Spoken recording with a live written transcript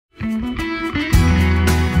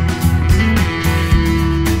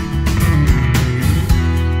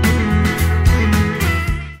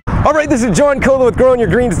right, this is John Cola with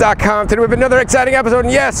GrowingYourGreens.com. Today we have another exciting episode,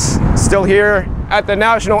 and yes, still here at the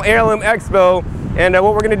National Heirloom Expo. And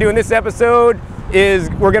what we're going to do in this episode is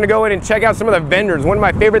we're going to go in and check out some of the vendors. One of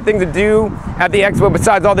my favorite things to do at the expo,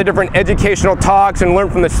 besides all the different educational talks and learn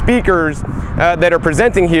from the speakers that are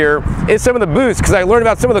presenting here, is some of the booths, because I learned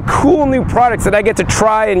about some of the cool new products that I get to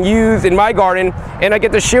try and use in my garden, and I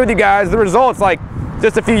get to share with you guys the results. Like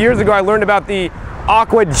just a few years ago, I learned about the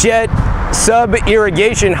AquaJet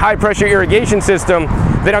sub-irrigation, high-pressure irrigation system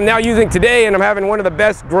that I'm now using today, and I'm having one of the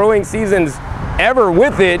best growing seasons ever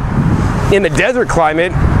with it in the desert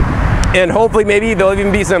climate. And hopefully maybe there'll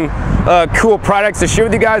even be some cool products to share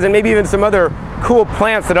with you guys, and maybe even some other cool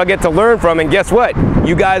plants that I'll get to learn from. And guess what?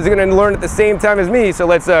 You guys are gonna learn at the same time as me. So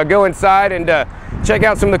let's go inside and check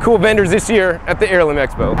out some of the cool vendors this year at the Heirloom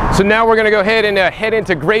Expo. So now we're gonna go ahead and head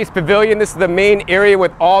into Grace Pavilion. This is the main area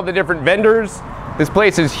with all the different vendors. This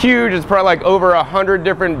place is huge. It's probably like over 100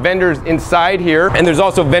 different vendors inside here. And there's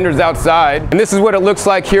also vendors outside. And this is what it looks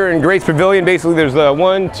like here in Grace Pavilion. Basically, there's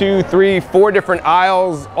 4 different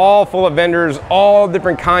aisles, all full of vendors, all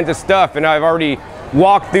different kinds of stuff. And I've already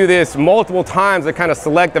walked through this multiple times to kind of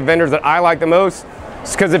select the vendors that I like the most.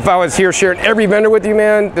 It's because if I was here sharing every vendor with you,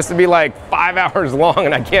 man, this would be like 5 hours long,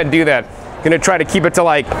 and I can't do that. Gonna try to keep it to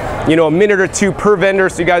like, you know, a minute or two per vendor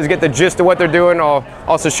so you guys get the gist of what they're doing. I'll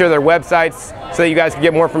also share their websites so that you guys can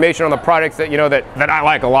get more information on the products that, you know, that I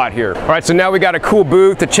like a lot here. All right, so now we got a cool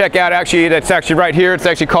booth to check out. Actually, that's actually right here. It's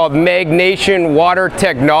actually called Magnation Water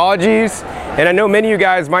Technologies. And I know many of you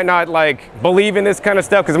guys might not like believe in this kind of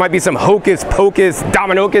stuff because it might be some hocus pocus,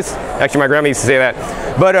 dominocus. Actually, my grandma used to say that.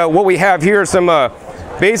 But what we have here are some,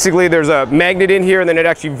 basically, there's a magnet in here, and then it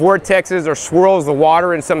actually vortexes or swirls the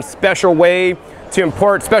water in some special way to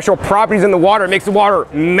impart special properties in the water. It makes the water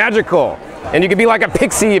magical. And you can be like a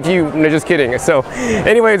pixie if you, no, just kidding. So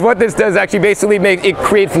anyways, what this does actually basically it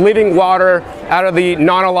creates living water out of the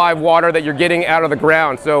non-alive water that you're getting out of the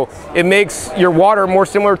ground. So it makes your water more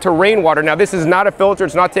similar to rainwater. Now this is not a filter,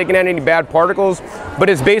 it's not taking out any bad particles, but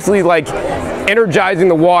it's basically like energizing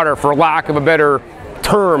the water, for lack of a better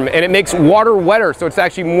term, and it makes water wetter, so it's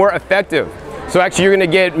actually more effective. So actually you're going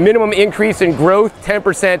to get minimum increase in growth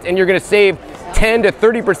 10%, and you're going to save 10 to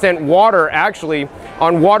 30% water actually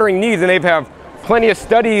on watering needs. And they have plenty of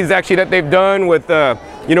studies actually that they've done with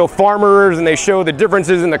you know, farmers, and they show the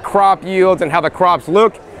differences in the crop yields and how the crops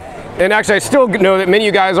look. And actually I still know that many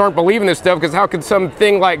of you guys aren't believing this stuff, because how could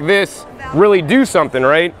something like this really do something,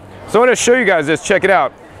 right? So I'm going to show you guys this. Check it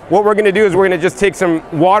out. What we're gonna do is we're gonna just take some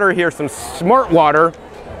water here, some smart water.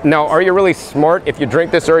 Now, are you really smart if you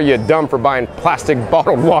drink this, or are you dumb for buying plastic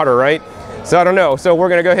bottled water, right? So I don't know. So we're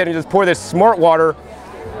gonna go ahead and just pour this smart water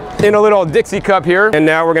in a little Dixie cup here. And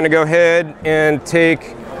now we're gonna go ahead and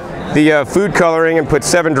take the food coloring and put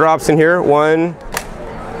 7 drops in here. 1,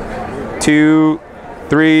 2,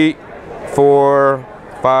 3, 4,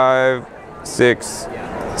 5, 6,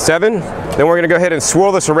 7. Then we're gonna go ahead and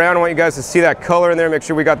swirl this around. I want you guys to see that color in there. Make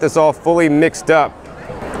sure we got this all fully mixed up.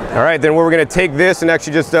 All right, then we're gonna take this and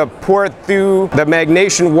actually just pour it through the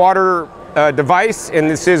Magnation Water device. And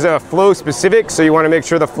this is flow specific, so you wanna make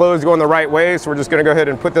sure the flow is going the right way. So we're just gonna go ahead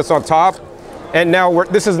and put this on top. And now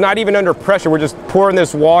this is not even under pressure. We're just pouring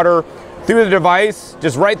this water through the device,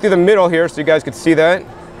 just right through the middle here, so you guys could see that.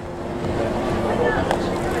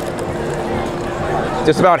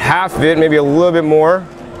 Just about half of it, maybe a little bit more.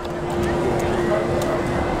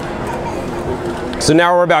 So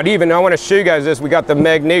now we're about even. Now I want to show you guys this. We got the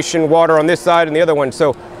Magnation water on this side and the other one.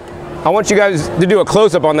 So I want you guys to do a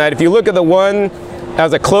close-up on that. If you look at the one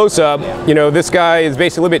as a close-up, you know, this guy is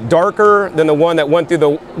basically a little bit darker than the one that went through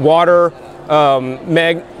the water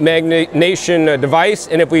Magnation device.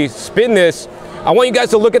 And if we spin this, I want you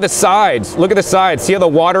guys to look at the sides. Look at the sides. See how the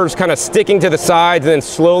water's kind of sticking to the sides and then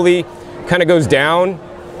slowly kind of goes down.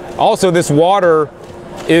 Also, this water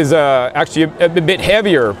is actually a bit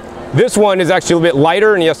heavier. This one is actually a little bit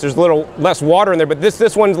lighter, and yes, there's a little less water in there, but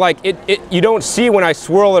this one's like, you don't see when I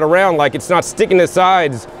swirl it around, like it's not sticking to the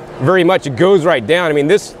sides very much. It goes right down. I mean,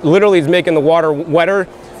 this literally is making the water wetter,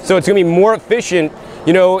 so it's gonna be more efficient,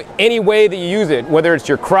 you know, any way that you use it, whether it's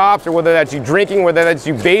your crops or whether that's you drinking, whether that's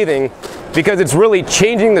you bathing, because it's really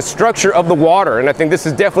changing the structure of the water. And I think this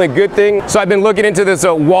is definitely a good thing. So I've been looking into this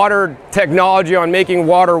water technology on making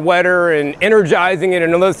water wetter and energizing it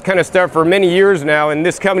and all this kind of stuff for many years now. And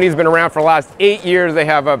this company's been around for the last 8 years. They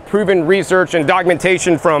have proven research and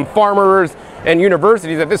documentation from farmers and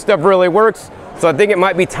universities that this stuff really works. So I think it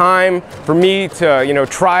might be time for me to, you know,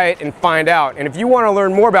 try it and find out. And if you want to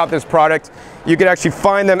learn more about this product, you can actually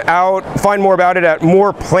find more about it at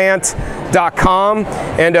moreplant.com. Viridis.com,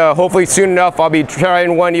 and hopefully soon enough I'll be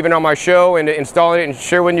trying one even on my show and installing it and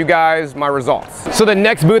share with you guys my results. So the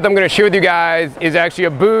next booth I'm going to share with you guys is actually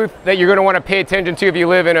a booth that you're going to want to pay attention to if you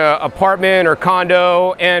live in an apartment or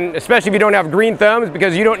condo, and especially if you don't have green thumbs,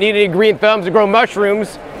 because you don't need any green thumbs to grow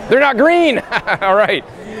mushrooms. They're not green. All right.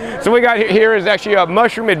 So we got here is actually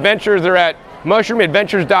Mushroom Adventures. They're at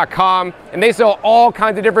mushroomadventures.com, and they sell all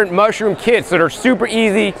kinds of different mushroom kits that are super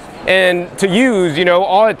easy and to use. You know,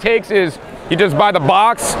 all it takes is you just buy the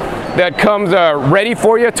box that comes ready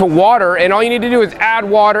for you to water, and all you need to do is add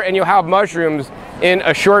water and you'll have mushrooms in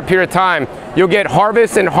a short period of time. You'll get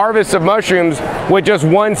harvests and harvests of mushrooms with just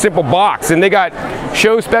one simple box. And they got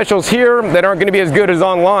show specials here that aren't going to be as good as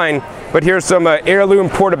online, but here's some heirloom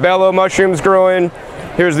portobello mushrooms growing.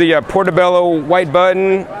 Here's the portobello white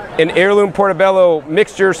button, an heirloom portobello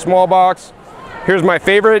mixture small box. Here's my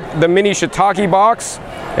favorite, the mini shiitake box,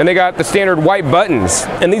 and they got the standard white buttons.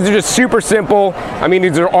 And these are just super simple. I mean,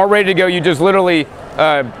 these are all ready to go. You just literally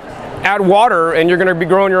add water and you're gonna be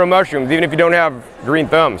growing your own mushrooms, even if you don't have green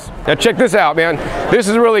thumbs. Now check this out, man. This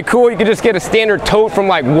is really cool. You can just get a standard tote from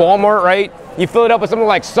like Walmart, right? You fill it up with something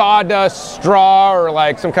like sawdust, straw, or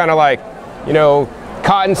like some kind of like, you know,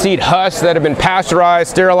 cottonseed husks that have been pasteurized,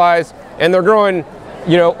 sterilized, and they're growing,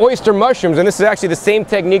 you know, oyster mushrooms. And this is actually the same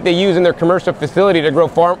technique they use in their commercial facility to grow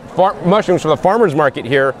mushrooms for the farmer's market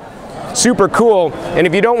here. Super cool. And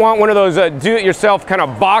if you don't want one of those do-it-yourself kind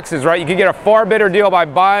of boxes, right, you can get a far better deal by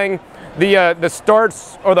buying the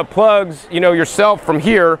starts or the plugs, you know, yourself from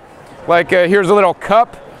here. Like here's a little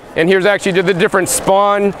cup, and here's actually the different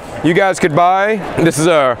spawn you guys could buy. This is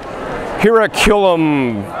a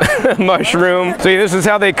Heirloom mushroom. So this is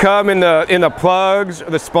how they come in the plugs,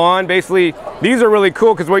 or the spawn. Basically, these are really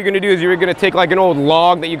cool because what you're gonna do is you're gonna take like an old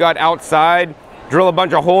log that you got outside, drill a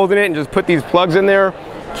bunch of holes in it, and just put these plugs in there,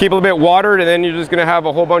 keep it a little bit watered, and then you're just gonna have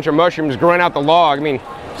a whole bunch of mushrooms growing out the log. I mean,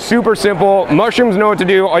 super simple. Mushrooms know what to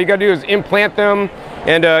do. All you gotta do is implant them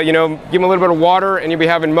and you know, give them a little bit of water, and you'll be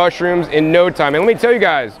having mushrooms in no time. And let me tell you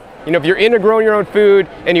guys, you know, if you're into growing your own food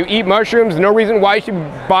and you eat mushrooms, no reason why you should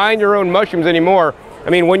be buying your own mushrooms anymore.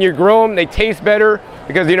 I mean, when you grow them, they taste better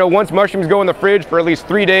because, you know, once mushrooms go in the fridge for at least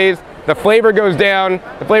 3 days, the flavor goes down,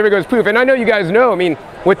 the flavor goes poof. And I know you guys know, I mean,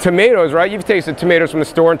 with tomatoes, right? You've tasted tomatoes from the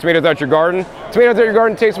store and tomatoes out your garden. Tomatoes out your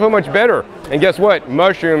garden taste so much better. And guess what?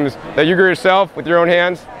 Mushrooms that you grow yourself with your own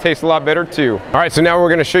hands taste a lot better too. All right, so now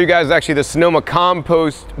we're gonna show you guys actually the Sonoma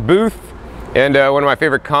Compost booth. And one of my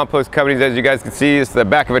favorite compost companies, as you guys can see, is the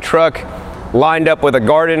back of a truck lined up with a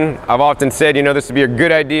garden. I've often said, you know, this would be a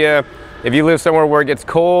good idea if you live somewhere where it gets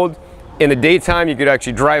cold. In the daytime, you could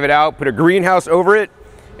actually drive it out, put a greenhouse over it,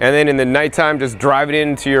 and then in the nighttime, just drive it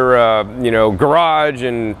into your, you know, garage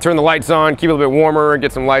and turn the lights on, keep it a little bit warmer, and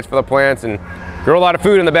get some lights for the plants, and grow a lot of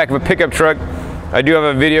food in the back of a pickup truck. I do have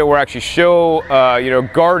a video where I actually show, you know,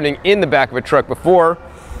 gardening in the back of a truck before.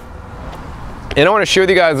 And I want to show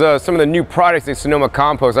you guys some of the new products in Sonoma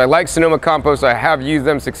Compost. I like Sonoma Compost. I have used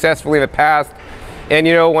them successfully in the past. And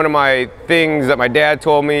you know, one of my things that my dad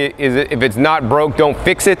told me is that if it's not broke, don't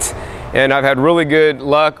fix it. And I've had really good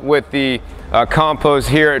luck with the compost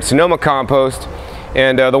here at Sonoma Compost.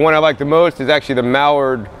 And the one I like the most is actually the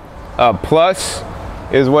Mallard Plus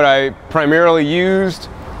is what I primarily used.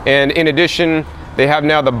 And in addition, they have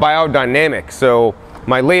now the biodynamic. So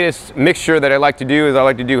my latest mixture that I like to do is I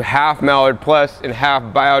like to do half Mallard Plus and half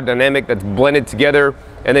biodynamic that's blended together,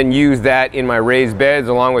 and then use that in my raised beds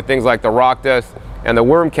along with things like the rock dust and the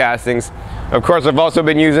worm castings. Of course, I've also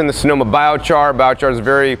been using the Sonoma biochar. Biochar is a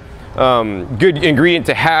very good ingredient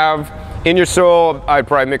to have in your soil. I'd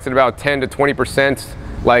probably mix it about 10 to 20%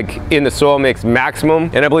 like in the soil mix maximum.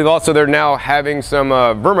 And I believe also they're now having some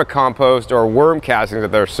vermicompost or worm castings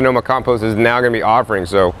that their Sonoma Compost is now going to be offering.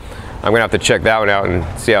 So I'm gonna have to check that one out and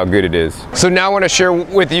see how good it is. So now I wanna share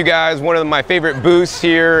with you guys one of my favorite booths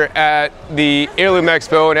here at the Heirloom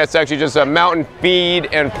Expo, and that's actually just a mountain feed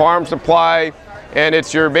and farm supply. And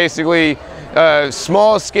it's your basically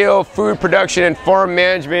small scale food production and farm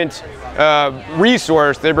management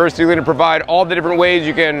resource. They're basically gonna provide all the different ways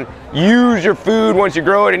you can use your food once you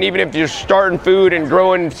grow it, and even if you're starting food and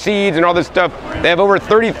growing seeds and all this stuff, they have over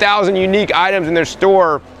 30,000 unique items in their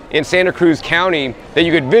store in Santa Cruz County that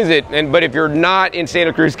you could visit. But if you're not in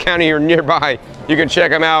Santa Cruz County or nearby, you can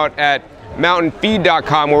check them out at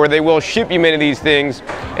mountainfeed.com, where they will ship you many of these things.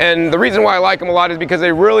 And the reason why I like them a lot is because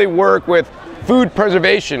they really work with food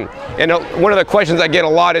preservation. And one of the questions I get a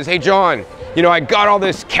lot is, hey John, you know, I got all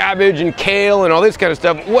this cabbage and kale and all this kind of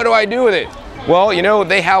stuff. What do I do with it? Well, you know,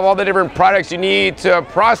 they have all the different products you need to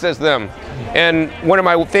process them. And one of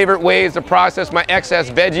my favorite ways to process my excess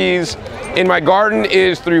veggies in my garden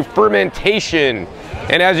is through fermentation.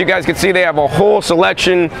 And as you guys can see, they have a whole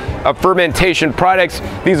selection of fermentation products.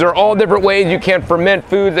 These are all different ways you can ferment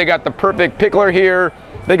foods. They got the perfect pickler here.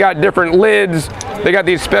 They got different lids. They got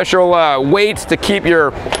these special weights to keep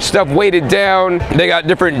your stuff weighted down. They got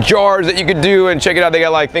different jars that you could do, and check it out. They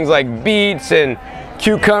got like things like beets and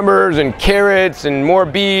cucumbers and carrots and more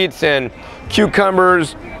beets and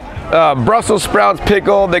cucumbers. Brussels sprouts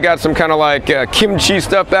pickled. They got some kind of like kimchi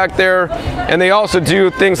stuff back there. And they also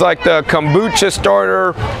do things like the kombucha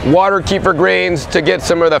starter, water kefir grains to get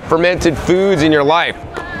some of the fermented foods in your life.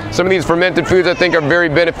 Some of these fermented foods I think are very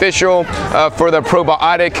beneficial for the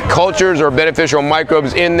probiotic cultures or beneficial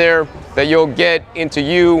microbes in there that you'll get into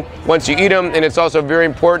you once you eat them. And it's also very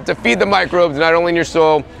important to feed the microbes not only in your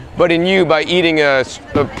soil, but in you by eating a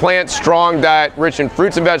plant-strong diet rich in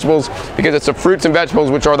fruits and vegetables, because it's the fruits and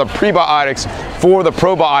vegetables which are the prebiotics for the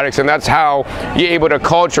probiotics, and that's how you're able to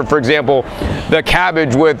culture, for example, the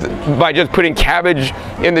cabbage by just putting cabbage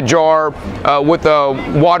in the jar with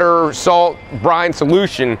a water, salt, brine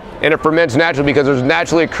solution, and it ferments naturally because there's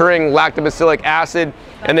naturally occurring lactobacillic acid,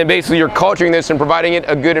 and then basically you're culturing this and providing it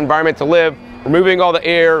a good environment to live, removing all the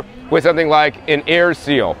air with something like an air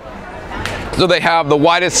seal. So they have the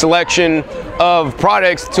widest selection of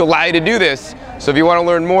products to allow you to do this. So if you want to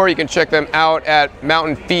learn more, you can check them out at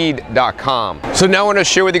mountainfeed.com. So now I want to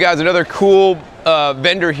share with you guys another cool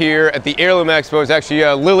vendor here at the Heirloom Expo. It's actually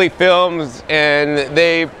Lily Films, and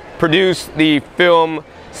they produce the film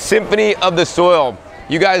Symphony of the Soil.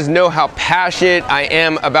 You guys know how passionate I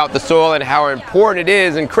am about the soil and how important it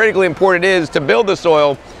is and critically important it is to build the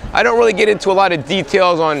soil. I don't really get into a lot of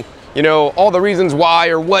details on, you know, all the reasons why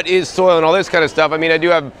or what is soil and all this kind of stuff. I mean, I do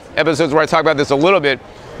have episodes where I talk about this a little bit,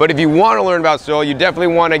 but if you want to learn about soil, you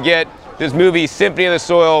definitely want to get this movie, Symphony of the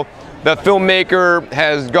Soil. The filmmaker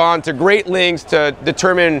has gone to great lengths to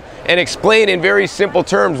determine and explain in very simple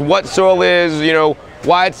terms what soil is, you know,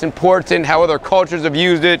 why it's important, how other cultures have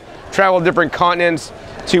used it, traveled different continents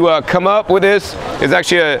to come up with this. It's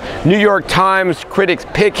actually a New York Times critics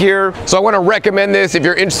pick here. So I want to recommend this if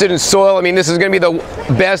you're interested in soil. I mean, this is going to be the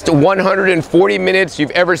best 140 minutes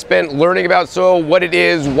you've ever spent learning about soil, what it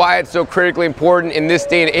is, why it's so critically important in this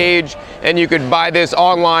day and age. And you could buy this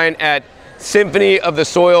online at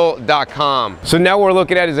symphonyofthesoil.com. So now what we're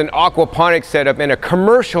looking at is an aquaponic setup, and a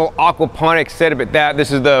commercial aquaponic setup at that.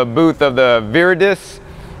 This is the booth of the Viridis,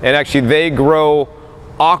 and actually they grow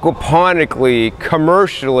aquaponically,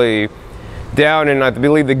 commercially, down in, I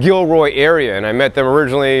believe, the Gilroy area. And I met them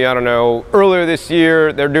originally, I don't know, earlier this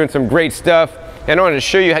year. They're doing some great stuff. And I wanted to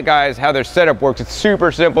show you guys how their setup works. It's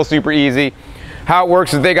super simple, super easy. How it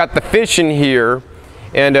works is they got the fish in here,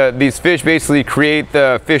 and these fish basically create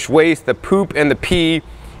the fish waste, the poop and the pee.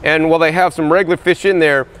 And while they have some regular fish in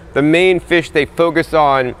there, the main fish they focus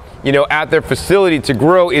on, you know, at their facility to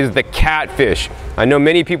grow is the catfish. I know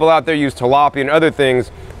many people out there use tilapia and other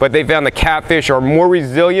things, but they found the catfish are more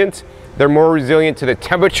resilient. They're more resilient to the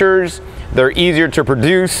temperatures. They're easier to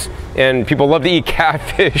produce, and people love to eat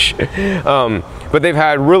catfish. But they've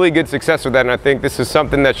had really good success with that, and I think this is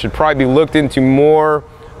something that should probably be looked into more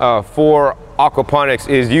for aquaponics,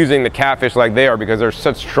 is using the catfish like they are, because they're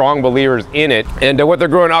such strong believers in it. And what they're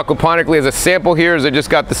growing aquaponically as a sample here is they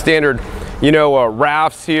just got the standard, you know,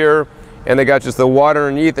 rafts here, and they got just the water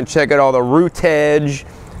underneath, and check out all the rootage.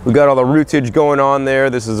 We got all the rootage going on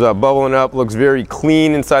there. This is bubbling up, looks very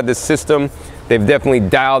clean inside this system. They've definitely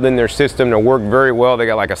dialed in their system to work very well. They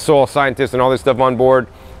got like a soil scientist and all this stuff on board.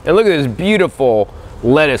 And look at this beautiful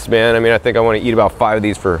lettuce, man. I mean, I think I want to eat about 5 of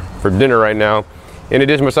these for dinner right now. In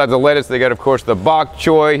addition, besides the lettuce, they got, of course, the bok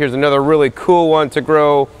choy. Here's another really cool one to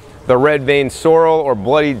grow, the red vein sorrel or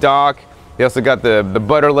bloody dock. They also got the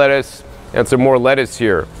butter lettuce and some more lettuce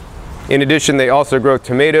here. In addition, they also grow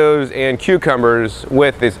tomatoes and cucumbers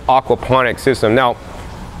with this aquaponic system. Now,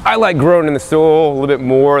 I like growing in the soil a little bit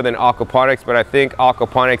more than aquaponics, but I think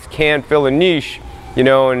aquaponics can fill a niche, you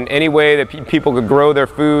know, in any way that people could grow their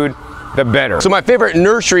food, the better. So my favorite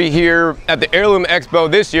nursery here at the Heirloom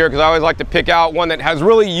Expo this year, because I always like to pick out one that has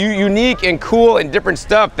really unique and cool and different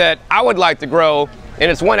stuff that I would like to grow,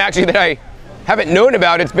 and it's one actually that I haven't known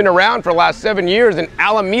about. It's been around for the last 7 years in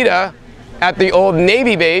Alameda at the old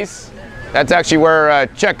Navy base. That's actually where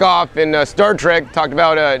Chekhov in Star Trek talked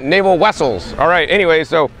about naval vessels. All right, anyway,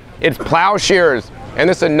 so it's Ploughshares, and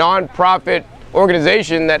this is a non-profit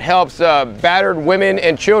organization that helps battered women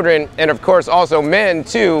and children, and of course also men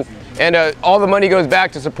too, and all the money goes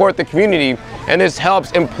back to support the community, and this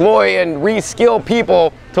helps employ and re-skill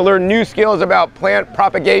people to learn new skills about plant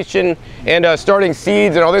propagation and starting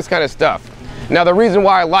seeds and all this kind of stuff. Now the reason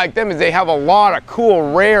why I like them is they have a lot of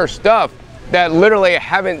cool rare stuff that literally I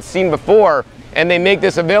haven't seen before, and they make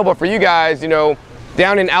this available for you guys, you know,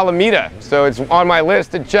 down in Alameda. So it's on my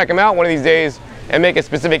list to check them out one of these days and make a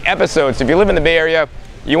specific episode. So if you live in the Bay Area,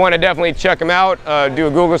 you want to definitely check them out. Do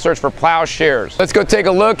a Google search for Ploughshares. Let's go take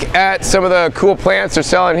a look at some of the cool plants they're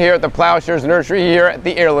selling here at the Ploughshares Nursery here at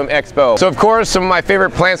the Heirloom Expo. So of course, some of my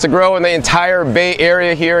favorite plants to grow in the entire Bay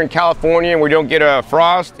Area here in California, and we don't get a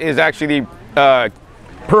frost, is actually the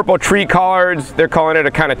purple tree collards. They're calling it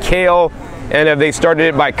a kind of kale, and they started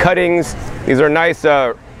it by cuttings. These are nice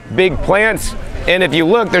big plants. And if you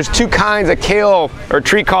look, there's two kinds of kale or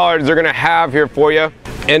tree collards they're gonna have here for you.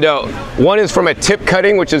 And one is from a tip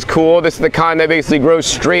cutting, which is cool. This is the kind that basically grows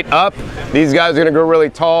straight up. These guys are gonna grow really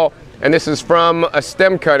tall. And this is from a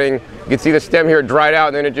stem cutting. You can see the stem here dried out,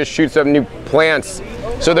 and then it just shoots up new plants.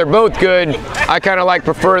 So they're both good. I kind of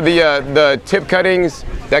prefer the tip cuttings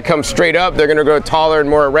that come straight up. They're gonna grow taller and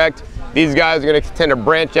more erect. These guys are gonna tend to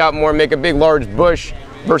branch out more, make a big large bush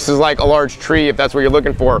versus like a large tree, if that's what you're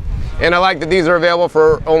looking for. And I like that these are available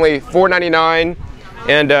for only $4.99.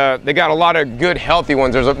 And they got a lot of good healthy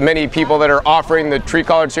ones. There's many people that are offering the tree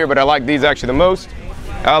collards here, but I like these actually the most.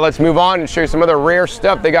 Let's move on and show you some other rare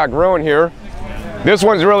stuff they got growing here. This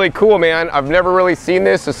one's really cool, man. I've never really seen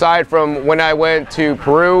this aside from when I went to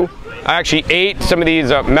Peru. I actually ate some of these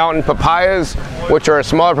mountain papayas, which are a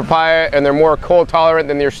smaller papaya, and they're more cold tolerant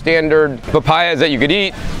than your standard papayas that you could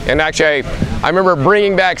eat. And actually, I remember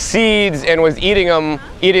bringing back seeds and was eating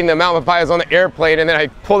the mountain papayas on the airplane, and then I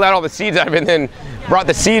pulled out all the seeds out of it and then brought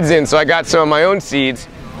the seeds in, so I got some of my own seeds.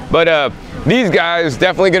 But these guys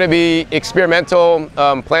definitely going to be experimental.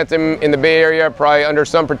 Plant them in the Bay Area, probably under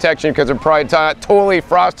some protection because they're probably not totally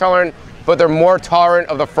frost tolerant, but they're more tolerant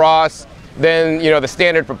of the frost than the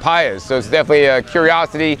standard papayas. So it's definitely a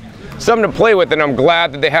curiosity, something to play with, and I'm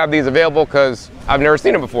glad that they have these available because I've never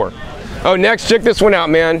seen them before. Oh, next, check this one out,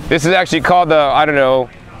 man. This is actually called the, I don't know,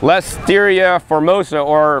 Listeria formosa,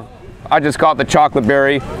 or I just call it the chocolate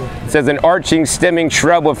berry. It says an arching stemming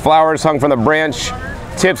shrub with flowers hung from the branch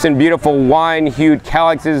tips and beautiful wine-hued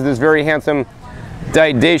calyxes. This very handsome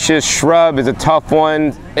dioecious shrub is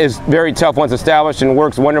very tough once established and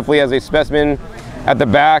works wonderfully as a specimen at the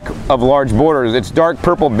back of large borders. Its dark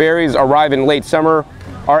purple berries arrive in late summer,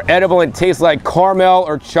 are edible and taste like caramel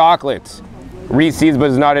or chocolate. Reseeds,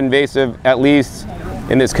 but is not invasive, at least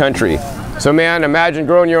in this country. So man, imagine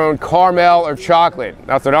growing your own caramel or chocolate.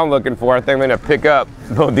 That's what I'm looking for. I think I'm gonna pick up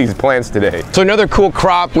both these plants today. So another cool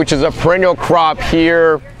crop, which is a perennial crop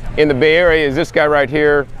here in the Bay Area, is this guy right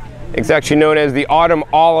here. It's actually known as the autumn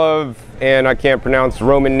olive, and I can't pronounce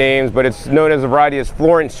Roman names, but it's known as a variety as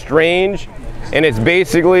Florence Strange. And it's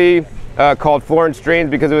basically called Florence Strange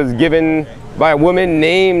because it was given by a woman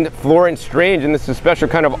named Florence Strange, and this is a special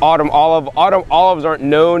kind of autumn olive. Autumn olives aren't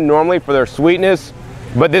known normally for their sweetness,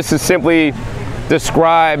 but this is simply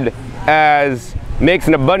described as makes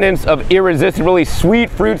an abundance of irresistibly sweet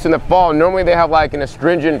fruits in the fall. Normally they have like an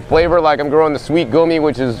astringent flavor, like I'm growing the sweet gomi,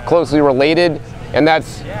 which is closely related, and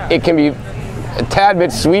it can be a tad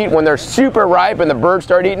bit sweet when they're super ripe and the birds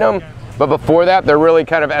start eating them. But before that, they're really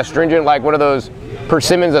kind of astringent, like one of those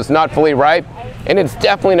persimmons that's not fully ripe. And it's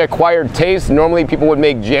definitely an acquired taste. Normally people would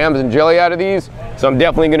make jams and jelly out of these. So I'm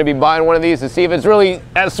definitely gonna be buying one of these to see if it's really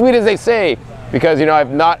as sweet as they say. Because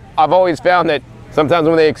I've always found that sometimes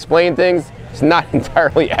when they explain things, it's not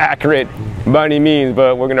entirely accurate by any means,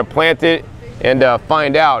 but we're gonna plant it and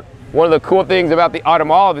find out. One of the cool things about the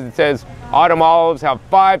autumn olive is it says autumn olives have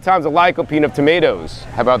 5 times the lycopene of tomatoes.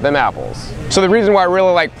 How about them apples? So the reason why I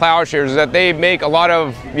really like Ploughshares is that they make a lot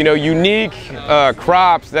of unique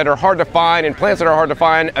crops that are hard to find and plants that are hard to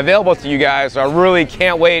find available to you guys. So I really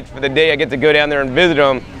can't wait for the day I get to go down there and visit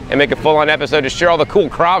them and make a full-on episode to share all the cool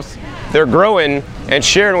crops they're growing and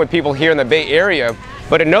sharing with people here in the Bay Area.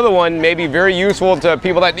 But another one may be very useful to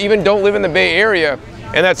people that even don't live in the Bay Area,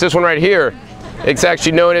 and that's this one right here. It's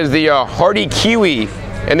actually known as the hardy kiwi.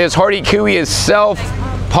 And this hardy kiwi is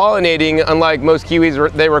self-pollinating. Unlike most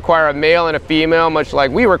kiwis, they require a male and a female, much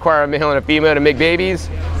like we require a male and a female to make babies.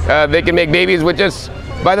 They can make babies with just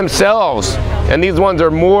by themselves. And these ones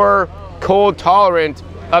are more cold tolerant.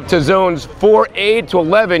 Up to zones 4A to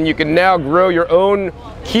 11, you can now grow your own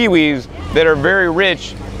kiwis that are very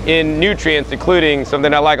rich in nutrients, including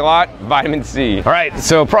something I like a lot, vitamin C. All right,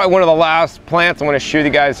 so probably one of the last plants I want to show you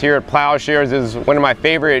guys here at Ploughshares is one of my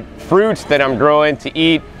favorite fruits that I'm growing to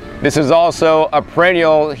eat. This is also a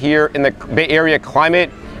perennial here in the Bay Area climate.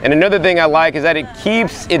 And another thing I like is that it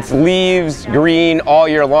keeps its leaves green all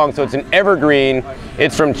year long. So it's an evergreen.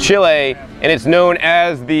 It's from Chile, and it's known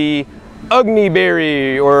as the ugly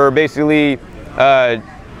berry, or basically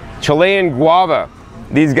Chilean guava.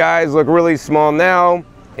 These guys look really small now.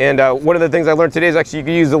 And one of the things I learned today is actually you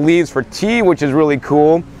can use the leaves for tea, which is really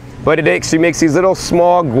cool. but it actually makes these little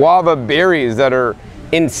small guava berries that are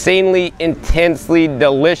insanely, intensely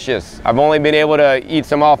delicious. I've only been able to eat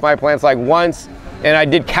some off my plants like once, and I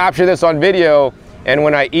did capture this on video, and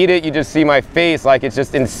when I eat it, you just see my face, like it's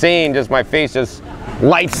just insane, just my face just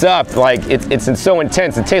lights up, like it's so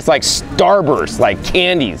intense. It tastes like Starburst, like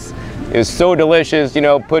candies. It was so delicious, you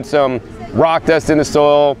know, put some rock dust in the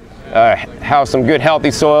soil, have some good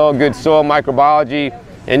healthy soil, good soil microbiology,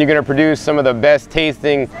 and you're gonna produce some of the best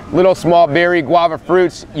tasting little small berry guava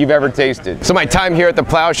fruits you've ever tasted. So my time here at the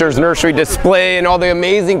Ploughshares Nursery display and all the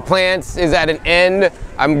amazing plants is at an end.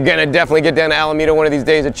 I'm gonna definitely get down to Alameda one of these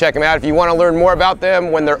days to check them out. If you wanna learn more about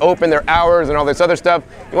them, when they're open, their hours and all this other stuff,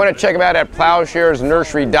 you wanna check them out at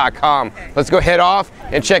ploughsharesnursery.com. Let's go head off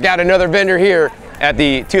and check out another vendor here at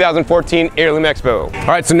the 2014 Heirloom Expo. All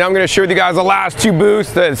right, so now I'm gonna show you guys the last two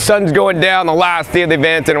booths. The sun's going down, the last day of the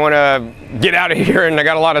event, and I wanna get out of here, and I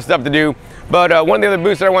got a lot of stuff to do. But one of the other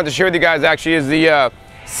booths that I want to share with you guys actually is the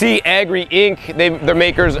Sea-Agri Inc. They're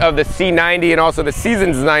makers of the C90 and also the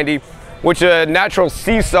Seasons 90, which is a natural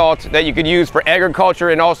sea salt that you could use for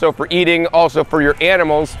agriculture and also for eating, also for your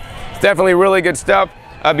animals. It's definitely really good stuff.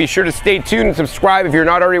 Be sure to stay tuned and subscribe if you're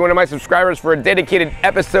not already one of my subscribers for a dedicated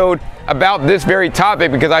episode about this very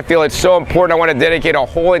topic, because I feel it's so important. I want to dedicate a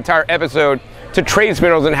whole entire episode to trace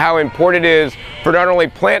minerals and how important it is for not only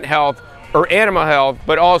plant health or animal health,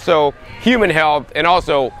 but also human health and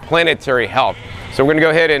also planetary health. So we're gonna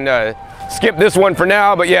go ahead and skip this one for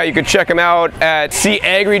now, but yeah, you can check them out at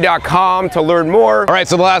seaagri.com to learn more. All right,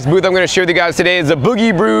 so the last booth I'm gonna share with you guys today is the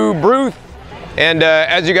Boogie Brew booth. And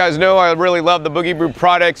as you guys know, I really love the Boogie Brew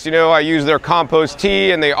products. You know, I use their compost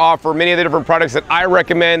tea, and they offer many of the different products that I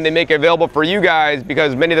recommend they make available for you guys,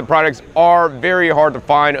 because many of the products are very hard to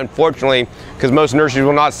find, unfortunately, because most nurseries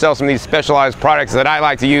will not sell some of these specialized products that I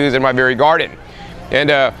like to use in my very garden. And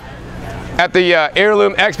at the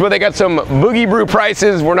Heirloom Expo, they got some Boogie Brew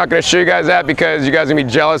prices. We're not going to show you guys that because you guys are going to be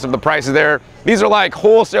jealous of the prices there. These are like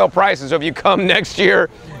wholesale prices, so if you come next year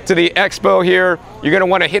to the expo here, you're going to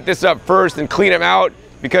want to hit this up first and clean them out,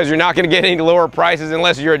 because you're not going to get any lower prices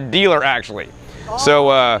unless you're a dealer actually.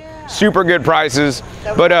 So super good prices.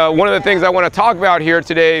 But one of the things I want to talk about here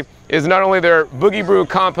today is not only their Boogie Brew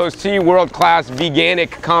compost tea, world-class veganic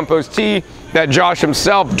compost tea that Josh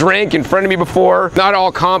himself drank in front of me before. Not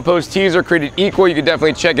all compost teas are created equal. You can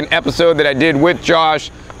definitely check an episode that I did with Josh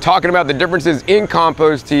talking about the differences in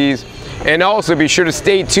compost teas. And also be sure to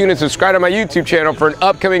stay tuned and subscribe to my YouTube channel for an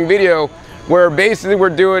upcoming video where basically we're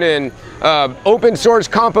doing an open source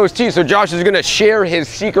compost tea. So Josh is gonna share his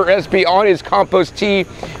secret recipe on his compost tea,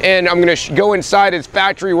 and I'm gonna go inside his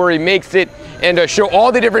factory where he makes it and show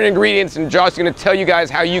all the different ingredients, and Josh is gonna tell you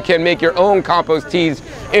guys how you can make your own compost teas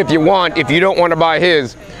if you want, if you don't wanna buy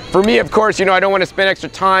his. For me, of course, you know, I don't wanna spend extra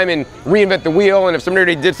time and reinvent the wheel, and if somebody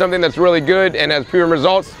already did something that's really good and has proven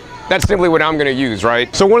results, that's simply what I'm gonna use,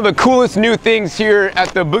 right? So one of the coolest new things here at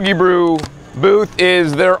the Boogie Brew booth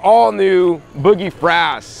is their all new Boogie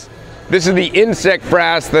Frass. This is the insect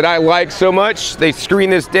frass that I like so much. They screen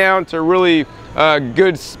this down to really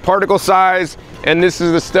good particle size, and this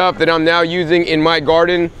is the stuff that I'm now using in my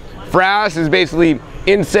garden. Frass is basically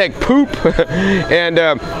insect poop and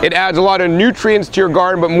it adds a lot of nutrients to your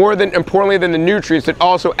garden, but more than importantly than the nutrients, it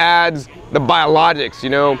also adds the biologics, you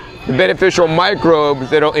know, the beneficial microbes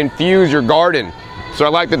that'll infuse your garden. So I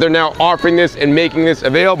like that they're now offering this and making this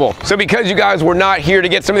available. So because you guys were not here to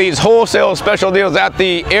get some of these wholesale special deals at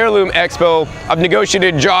the Heirloom Expo, I've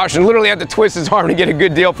negotiated Josh and literally had to twist his arm to get a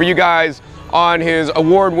good deal for you guys on his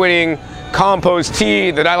award-winning compost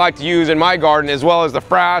tea that I like to use in my garden, as well as the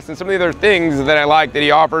Frass and some of the other things that I like that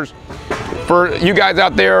he offers. For you guys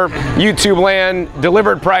out there, YouTube land,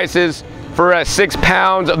 delivered prices for 6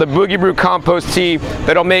 pounds of the Boogie Brew compost tea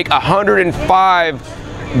that'll make 105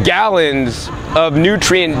 gallons of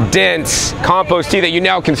nutrient-dense compost tea that you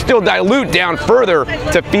now can still dilute down further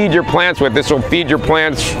to feed your plants with. This will feed your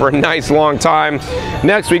plants for a nice long time.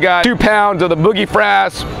 Next, we got 2 pounds of the Boogie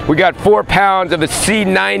Frass. We got 4 pounds of the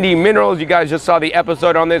C90 minerals. You guys just saw the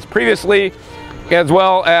episode on this previously, as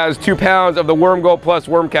well as 2 pounds of the Worm Gold Plus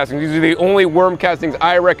worm castings. These are the only worm castings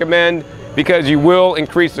I recommend because you will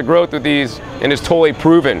increase the growth with these, and it's totally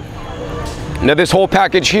proven. Now this whole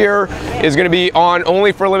package here is going to be on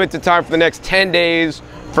only for a limited time for the next 10 days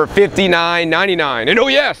for $59.99. And oh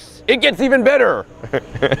yes, it gets even better.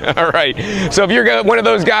 All right, so if you're one of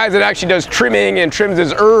those guys that actually does trimming and trims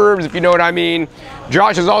his herbs, if you know what I mean,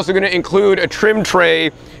 Josh is also going to include a trim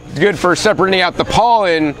tray. It's good for separating out the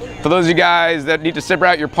pollen. For those of you guys that need to separate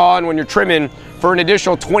out your pollen when you're trimming, for an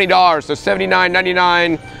additional $20, so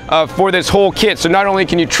 $79.99 for this whole kit. So not only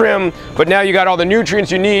can you trim, but now you got all the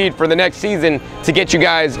nutrients you need for the next season to get you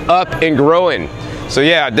guys up and growing. So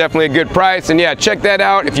yeah, definitely a good price. And yeah, check that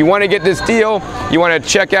out. If you want to get this deal, you want to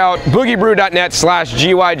check out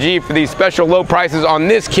boogiebrew.net/GYG for these special low prices on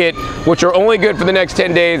this kit, which are only good for the next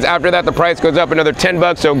 10 days. After that, the price goes up another 10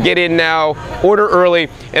 bucks. So get in now, order early.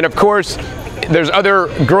 And of course, there's other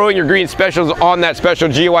Growing Your Green specials on that special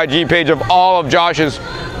GYG page of all of Josh's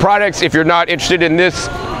products if you're not interested in this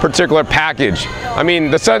particular package. I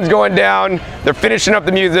mean, the sun's going down, they're finishing up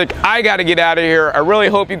the music, I gotta get out of here. I really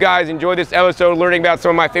hope you guys enjoyed this episode learning about some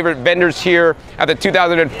of my favorite vendors here at the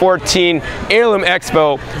 2014 Heirloom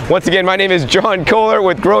Expo. Once again, my name is John Kohler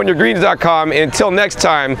with GrowingYourGreens.com, and until next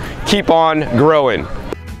time, keep on growing.